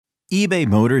eBay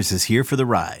Motors is here for the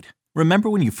ride. Remember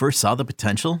when you first saw the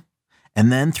potential?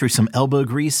 And then through some elbow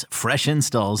grease, fresh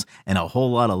installs, and a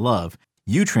whole lot of love,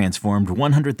 you transformed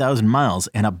 100,000 miles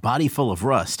and a body full of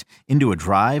rust into a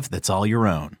drive that's all your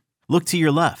own. Look to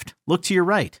your left. Look to your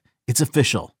right. It's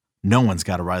official. No one's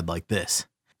got a ride like this.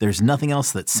 There's nothing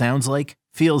else that sounds like,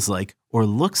 feels like, or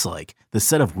looks like the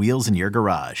set of wheels in your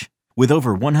garage. With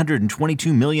over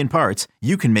 122 million parts,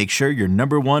 you can make sure your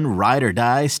number one ride or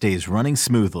die stays running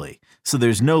smoothly. So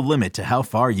there's no limit to how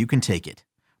far you can take it.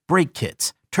 Brake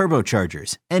kits,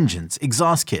 turbochargers, engines,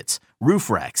 exhaust kits, roof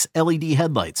racks, LED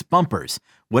headlights, bumpers,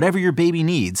 whatever your baby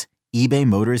needs, eBay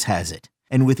Motors has it.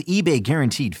 And with eBay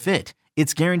Guaranteed Fit,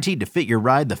 it's guaranteed to fit your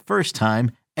ride the first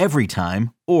time, every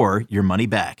time, or your money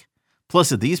back.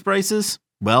 Plus at these prices,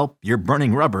 well, you're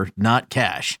burning rubber, not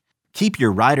cash. Keep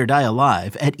your ride or die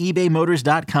alive at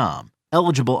ebaymotors.com.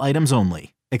 Eligible items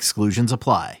only. Exclusions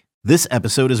apply. This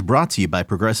episode is brought to you by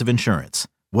Progressive Insurance.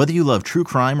 Whether you love true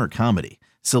crime or comedy,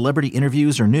 celebrity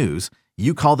interviews or news,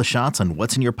 you call the shots on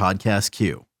what's in your podcast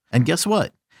queue. And guess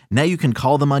what? Now you can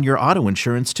call them on your auto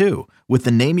insurance too with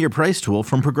the Name Your Price tool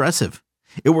from Progressive.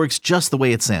 It works just the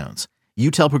way it sounds.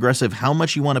 You tell Progressive how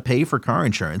much you want to pay for car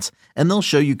insurance, and they'll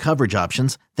show you coverage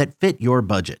options that fit your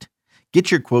budget. Get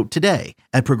your quote today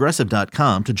at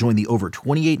Progressive.com to join the over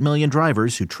 28 million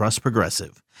drivers who trust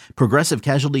Progressive. Progressive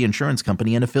Casualty Insurance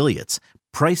Company and Affiliates.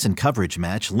 Price and coverage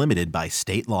match limited by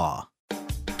state law.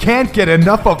 Can't get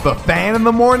enough of the Fan in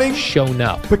the morning? Shown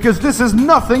up. Because this is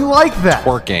nothing like that.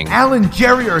 Working. Al and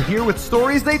Jerry are here with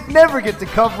stories they'd never get to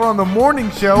cover on the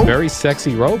morning show. Very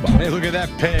sexy robot. Hey, look at that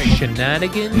pig.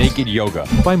 Shenanigans. Naked yoga.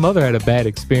 My mother had a bad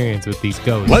experience with these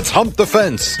ghosts. Let's hump the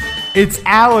fence. It's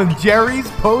Al and Jerry's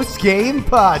post-game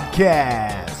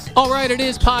podcast. All right, it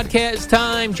is podcast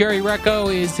time. Jerry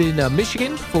Recco is in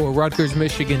Michigan for Rutgers,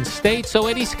 Michigan State. So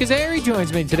Eddie Scazzeri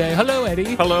joins me today. Hello,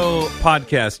 Eddie. Hello,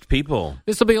 podcast people.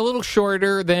 This will be a little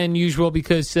shorter than usual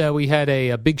because we had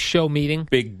a big show meeting.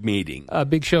 Big meeting. A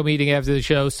big show meeting after the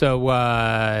show. So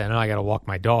and I got to walk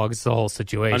my dogs. It's the whole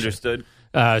situation. Understood.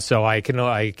 So I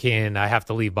have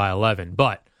to leave by 11.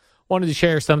 But wanted to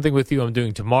share something with you I'm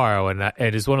doing tomorrow, and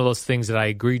it is one of those things that I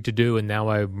agreed to do, and now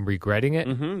I'm regretting it.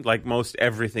 Mm-hmm. Like most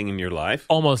everything in your life.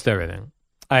 Almost everything.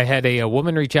 I had a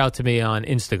woman reach out to me on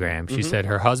Instagram. She said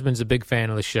her husband's a big fan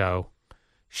of the show.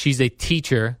 She's a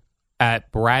teacher at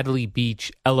Bradley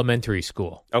Beach Elementary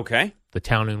School. Okay. The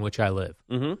town in which I live.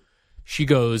 Mm-hmm. She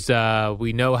goes,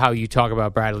 we know how you talk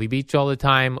about Bradley Beach all the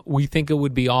time. We think it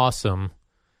would be awesome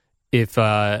if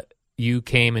you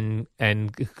came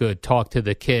and could talk to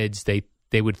the kids.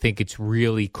 They would think it's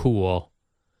really cool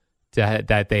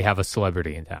that they have a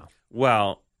celebrity in town.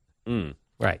 Well,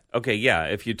 right. Okay, yeah.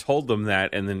 If you told them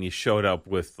that and then you showed up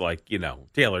with,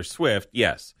 Taylor Swift,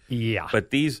 yes. Yeah.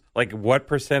 But what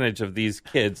percentage of these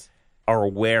kids are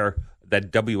aware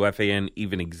that WFAN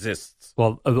even exists?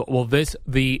 Well,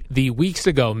 the weeks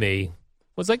ago me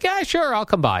was like, yeah, sure, I'll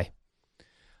come by.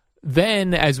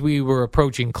 Then, as we were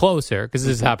approaching closer, because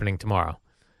this is happening tomorrow,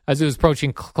 as it was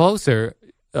approaching closer,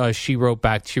 she wrote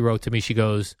to me, she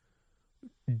goes,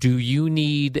 do you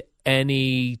need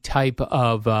any type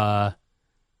of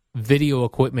video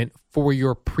equipment for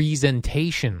your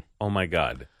presentation? Oh, my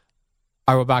God.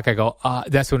 I wrote back, I go,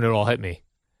 that's when it all hit me.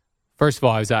 First of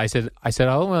all, I said, I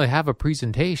don't really have a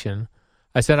presentation.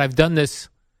 I said, I've done this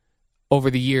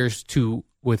over the years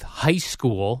with high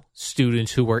school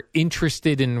students who were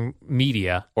interested in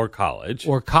media. Or college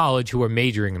who were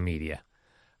majoring in media.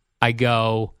 I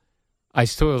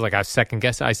still was like, I second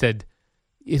guess. I said,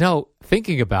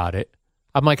 thinking about it,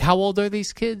 I'm like, how old are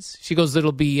these kids? She goes,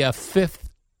 it'll be 5th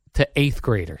to 8th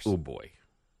graders. Oh, boy.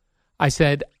 I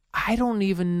said, I don't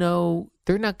even know.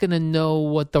 They're not going to know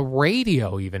what the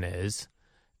radio even is.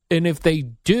 And if they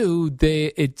do,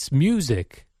 it's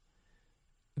music.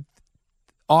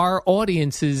 Our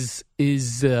audience is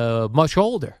much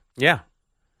older. Yeah.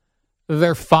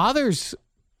 Their fathers,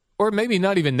 or maybe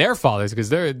not even their fathers, because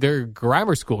they're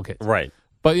grammar school kids. Right.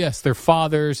 But yes, their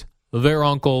fathers, their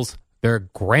uncles, their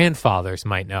grandfathers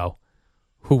might know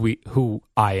who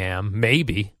I am,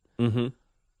 maybe. Mm-hmm.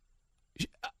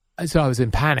 So I was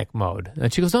in panic mode.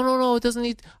 And she goes, no, it doesn't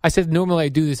need... I said, normally I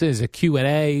do this as a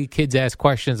Q&A. Kids ask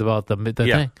questions about the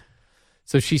thing.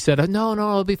 So she said, no,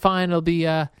 it'll be fine. It'll be...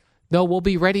 No, we'll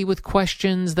be ready with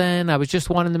questions then. I was just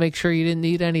wanting to make sure you didn't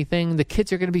need anything. The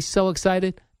kids are going to be so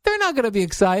excited. They're not going to be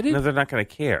excited. No, they're not going to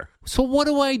care. So what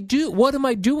do I do? What am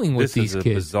I doing with these kids? This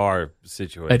is a bizarre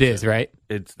situation. It is, right?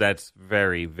 That's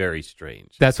very, very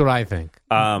strange. That's what I think.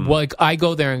 I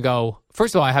go there and go,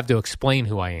 first of all, I have to explain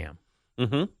who I am.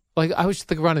 Mm-hmm. I was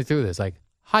just running through this.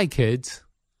 Hi, kids.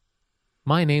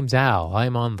 My name's Al.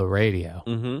 I'm on the radio.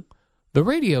 Mm-hmm. The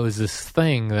radio is this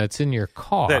thing that's in your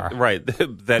car.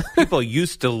 That people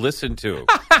used to listen to.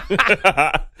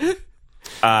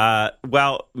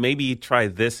 Well, maybe try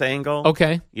this angle.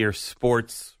 Okay. Your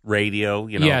sports radio,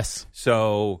 Yes.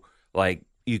 So, like,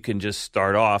 you can just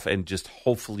start off and just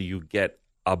hopefully you get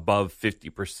above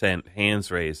 50%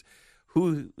 hands raised.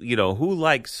 Who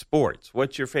likes sports?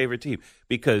 What's your favorite team?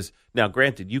 Because now,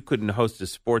 granted, you couldn't host a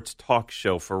sports talk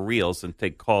show for reals and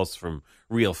take calls from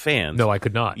real fans. No, I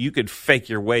could not. You could fake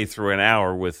your way through an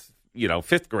hour with,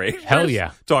 fifth grade. Hell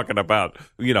yeah. Talking about,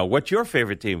 what's your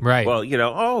favorite team? Right. Well,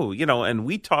 and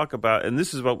we talk about, and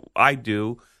this is what I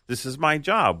do. This is my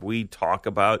job. We talk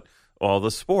about all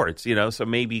the sports, so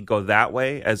maybe go that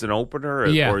way as an opener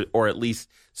or at least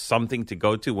something to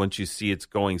go to once you see it's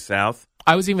going south.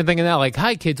 I was even thinking that, like,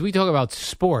 hi, kids, we talk about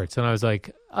sports. And I was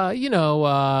like,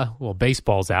 well,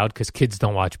 baseball's out because kids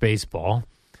don't watch baseball.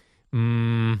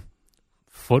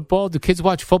 Football? Do kids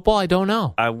watch football? I don't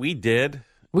know. We did.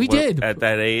 We did. At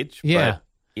that age. Yeah.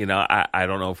 But, I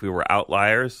don't know if we were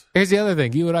outliers. Here's the other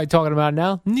thing. You and I talking about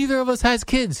now, neither of us has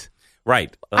kids.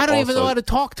 Right. I don't even know how to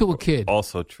talk to a kid.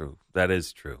 Also true. That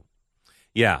is true.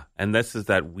 Yeah. And this is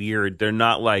that weird, they're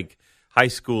not like high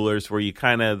schoolers where you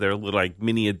they're little, like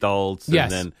mini adults. Yes.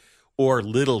 And then, or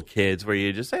little kids where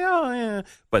you just say, oh, yeah.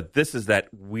 But this is that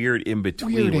weird in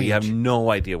between where you have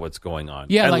no idea what's going on.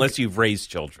 Yeah. Unless you've raised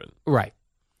children. Right.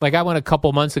 Like I went a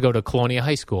couple months ago to Colonia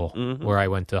High School, where I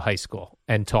went to high school,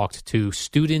 and talked to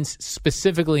students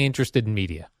specifically interested in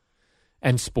media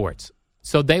and sports.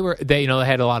 So they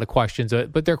had a lot of questions,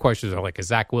 but their questions are like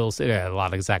Zach Wilson. They had a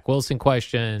lot of Zach Wilson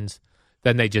questions.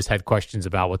 Then they just had questions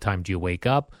about what time do you wake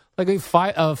up? Like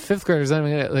fifth graders,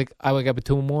 I wake up at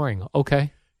 2 a.m.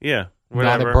 Okay. Yeah.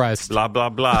 Not impressed. Blah, blah,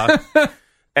 blah.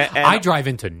 and I drive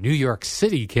into New York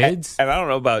City, kids. And I don't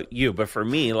know about you, but for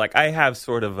me, like I have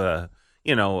sort of a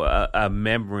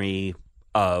memory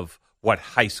of what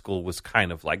high school was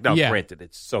kind of like. Now, granted,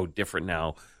 it's so different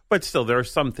now, but still there are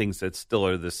some things that still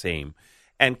are the same.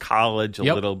 And college a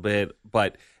little bit,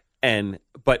 but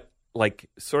like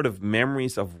sort of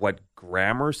memories of what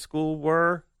grammar school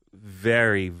were,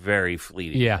 very, very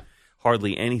fleeting. Yeah.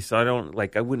 Hardly any. So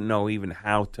I wouldn't know even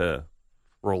how to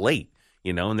relate,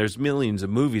 and there's millions of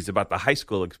movies about the high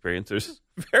school experience. There's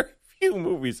very few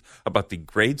movies about the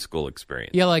grade school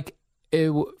experience. Yeah, like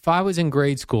if I was in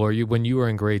grade school or when you were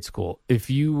in grade school,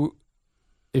 if you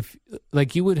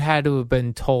would had to have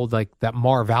been told like that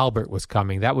Marv Albert was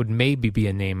coming, that would maybe be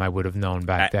a name I would have known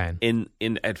back then. In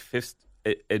fifth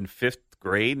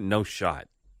grade, no shot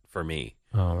for me.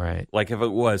 Oh, right. Like if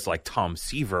it was like Tom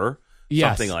Seaver,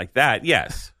 something like that,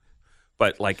 yes.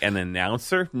 But like an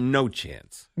announcer, no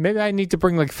chance. Maybe I need to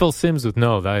bring like Phil Simms with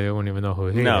I wouldn't even know who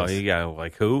he is. No, yeah,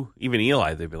 like who? Even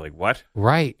Eli, they'd be like, what?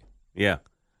 Right. Yeah.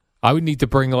 I would need to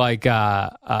bring like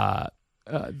the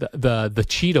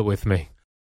cheetah with me.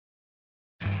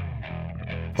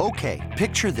 Okay,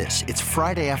 picture this. It's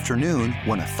Friday afternoon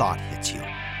when a thought hits you.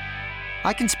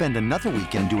 I can spend another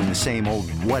weekend doing the same old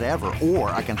whatever,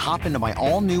 or I can hop into my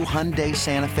all-new Hyundai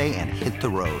Santa Fe and hit the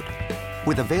road.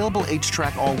 With available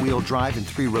H-Track all-wheel drive and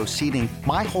 3-row seating,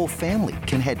 my whole family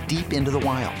can head deep into the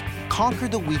wild. Conquer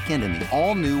the weekend in the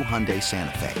all-new Hyundai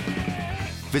Santa Fe.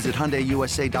 Visit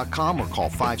HyundaiUSA.com or call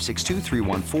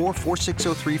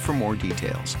 562-314-4603 for more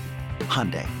details.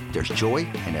 Hyundai, there's joy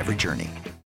in every journey.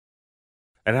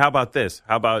 And how about this?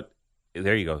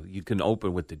 There you go. You can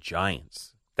open with the Giants.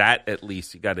 That at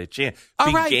least you got a chance.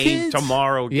 All right, game kids.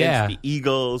 Tomorrow against the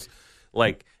Eagles.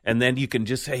 And then you can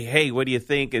just say, hey, what do you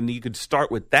think? And you could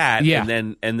start with that. Yeah.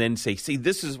 And then say, see,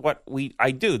 this is what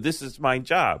I do. This is my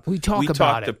job. We talk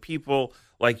to people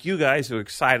like you guys who are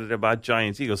excited about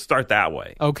Giants Eagles. Start that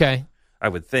way. Okay. I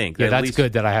would think. Yeah, that's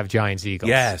good that I have Giants Eagles.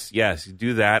 Yes. You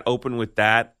do that. Open with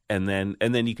that. And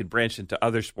then you could branch into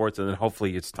other sports, and then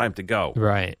hopefully it's time to go.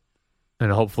 Right. And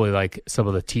hopefully, like, some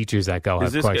of the teachers that go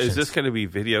have questions. Is this going to be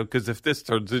video? Because if this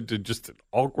turns into just an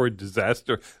awkward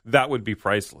disaster, that would be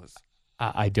priceless.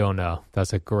 I don't know.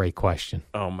 That's a great question.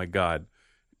 Oh, my God.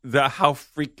 How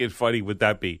freaking funny would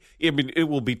that be? I mean, it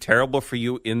will be terrible for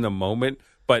you in the moment,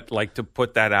 but, like, to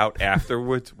put that out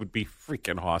afterwards would be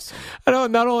freaking awesome. I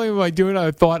don't. Not only am I doing it,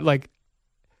 I thought, like,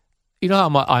 you know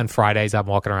how on Fridays I'm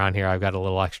walking around here, I've got a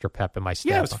little extra pep in my step.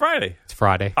 Yeah, it's Friday. It's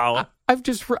Friday. I've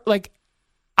just, like,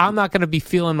 I'm not going to be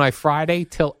feeling my Friday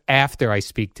till after I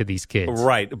speak to these kids.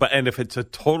 Right. And if it's a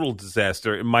total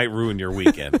disaster, it might ruin your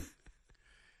weekend.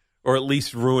 Or at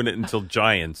least ruin it until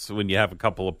Giants when you have a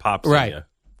couple of pops in you.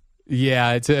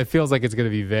 Yeah, it feels like it's going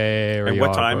to be very And what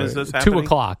awkward. time is this happening?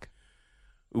 2:00.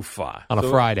 Oofa. On a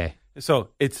Friday. So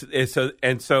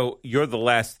so you're the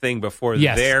last thing before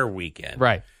their weekend.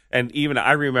 Right. And even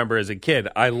I remember as a kid,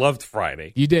 I loved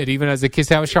Friday. You did, even as a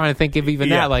kid. I was trying to think of even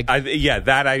that. Like, I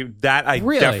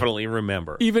really? Definitely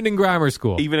remember. Even in grammar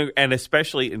school. And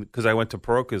especially because I went to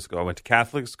parochial school. I went to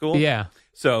Catholic school. Yeah.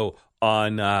 So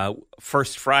on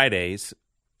First Fridays,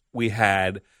 we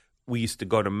used to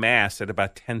go to Mass at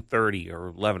about 10:30 or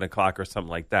 11 o'clock or something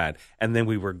like that. And then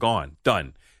we were gone.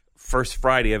 Done. First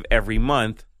Friday of every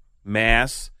month,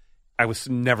 Mass. I was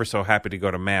never so happy to go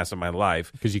to Mass in my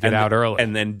life. Because you get out early.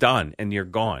 And then done, and you're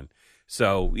gone.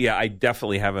 So, yeah, I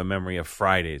definitely have a memory of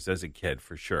Fridays as a kid,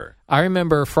 for sure. I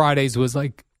remember Fridays was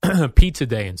like pizza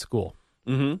day in school.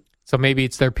 Mm-hmm. So maybe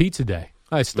it's their pizza day.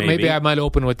 Maybe I might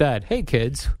open with that. Hey,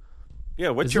 kids. Yeah,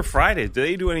 what's your Friday? Do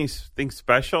they do anything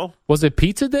special? Was it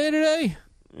pizza day today?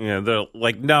 Yeah, they're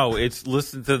like, no, it's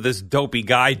listen to this dopey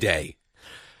guy day.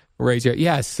 Raise your...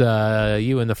 Yes,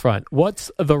 you in the front.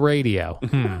 What's the radio?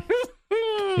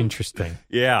 Interesting.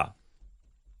 Yeah.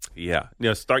 You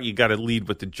got to lead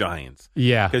with the Giants.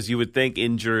 Yeah. Because you would think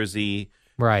in Jersey,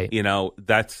 right?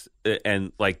 That's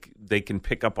and like they can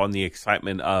pick up on the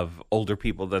excitement of older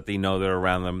people that they know that are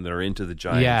around them that are into the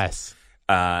Giants. Yes.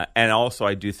 And also,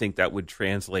 I do think that would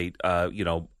translate, boys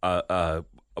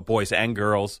and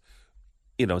girls.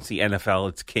 It's the NFL,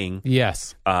 it's king.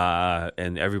 Yes.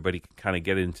 And everybody can kind of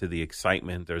get into the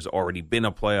excitement. There's already been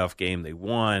a playoff game. They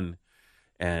won.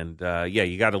 And,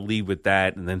 you got to lead with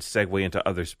that and then segue into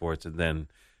other sports and then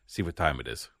see what time it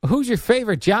is. Who's your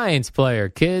favorite Giants player,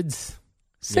 kids?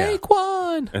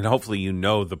 Saquon. And hopefully you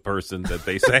know the person that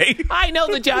they say. I know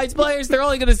the Giants players. They're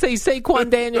only going to say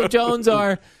Saquon, Daniel Jones,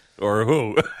 or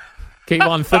who?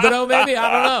 Kayvon Thibodeau, maybe?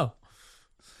 I don't know.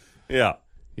 Yeah.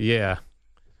 Yeah.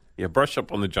 Yeah, brush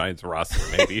up on the Giants roster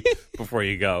maybe before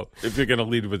you go, if you're going to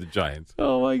lead with the Giants.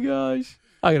 Oh, my gosh.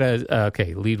 I'm going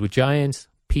to, lead with Giants,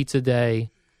 pizza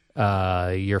day.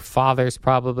 Your father's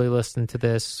probably listening to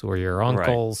this, or your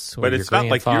uncles, right. or but it's your not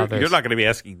like you're not going to be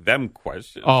asking them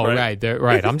questions. Oh, right.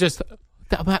 Right. I'm just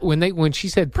when she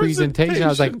said presentation, I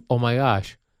was like, oh my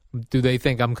gosh, do they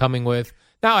think I'm coming with?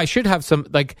 Now I should have some,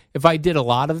 like, if I did a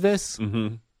lot of this.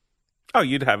 Mm-hmm. Oh,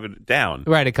 you'd have it down,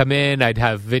 right? I'd come in, I'd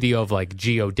have video of like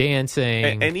geo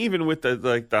dancing, and even with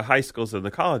the high schools and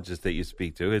the colleges that you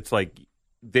speak to, it's like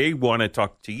they want to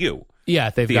talk to you. Yeah,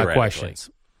 they've got questions.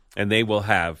 And they will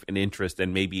have an interest,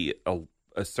 and maybe a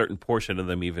certain portion of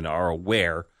them even are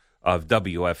aware of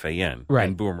WFAN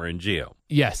and Boomer and Geo.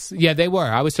 Yes. Yeah, they were.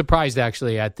 I was surprised,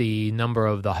 actually, at the number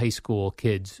of the high school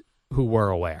kids who were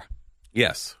aware.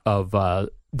 Yes. Of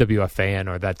WFAN,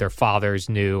 or that their fathers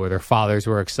knew, or their fathers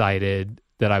were excited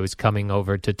that I was coming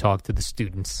over to talk to the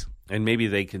students. And maybe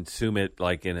they consume it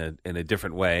like in a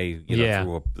different way,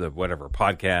 through the whatever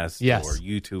podcast or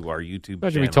YouTube, our YouTube channel.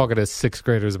 Imagine me talking to sixth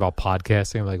graders about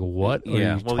podcasting. I'm like, what are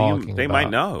you talking about? They might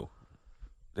know.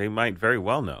 They might very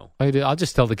well know. I'll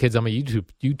just tell the kids I'm a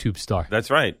YouTube star. That's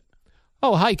right.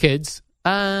 Oh, hi, kids.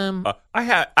 I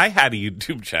had a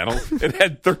YouTube channel. It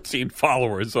had 13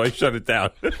 followers, so I shut it down.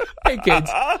 Hey, kids.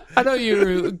 I know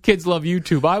you kids love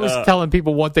YouTube. I was telling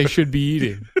people what they should be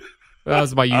eating. That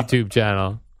was my YouTube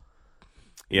channel.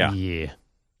 Yeah.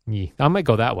 I might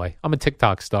go that way. I'm a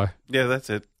TikTok star. Yeah, that's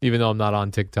it. Even though I'm not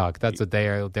on TikTok, that's what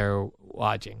they're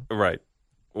watching. Right.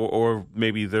 Or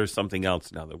maybe there's something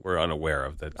else now that we're unaware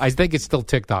of. That I think it's still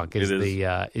TikTok is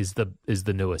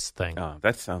the newest thing. Oh,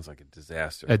 that sounds like a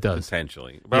disaster. It does,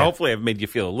 potentially, but hopefully I've made you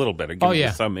feel a little better. You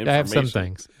some information. I have some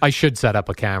things. I should set up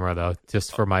a camera though,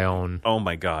 just for my own. Oh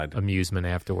my God, amusement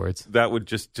afterwards. That would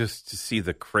just to see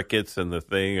the crickets and the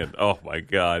thing, and oh my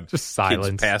God, just silence,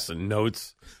 kids passing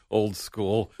notes. Old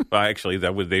school. Well, actually, they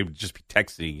would just be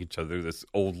texting each other. This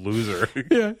old loser.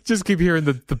 Yeah, just keep hearing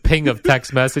the ping of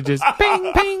text messages.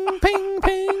 Ping, ping, ping,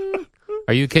 ping.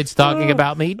 Are you kids talking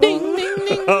about me? Ding, ding,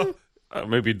 ding.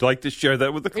 Maybe you'd like to share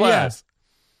that with the class.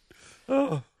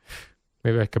 Yes.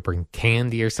 Maybe I could bring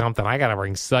candy or something. I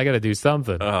gotta do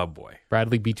something. Oh boy,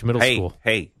 Bradley Beach Middle School.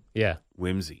 Hey, yeah,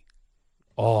 Whimsy.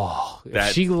 Oh,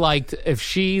 if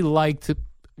she liked.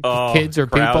 Kids or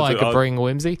people, I could bring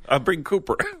Whimsy. I'll bring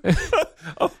Cooper.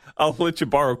 I'll let you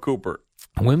borrow Cooper.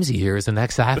 Whimsy here is an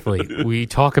ex-athlete. We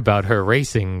talk about her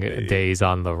racing days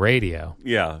on the radio.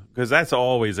 Yeah, because that's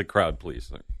always a crowd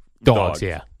pleaser. Dogs,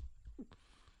 yeah.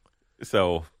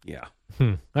 So, yeah.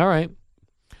 All right.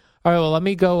 Well, let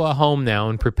me go home now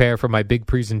and prepare for my big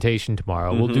presentation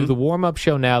tomorrow. We'll do the warm-up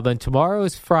show now. Then tomorrow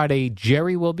is Friday.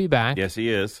 Jerry will be back. Yes,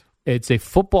 he is. It's a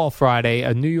football Friday,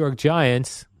 a New York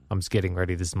Giants. I'm just getting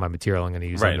ready. This is my material I'm going to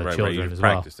use on the children as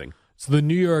practicing. Well. So the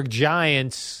New York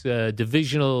Giants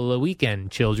divisional weekend,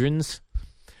 children's.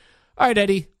 All right,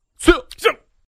 Eddie,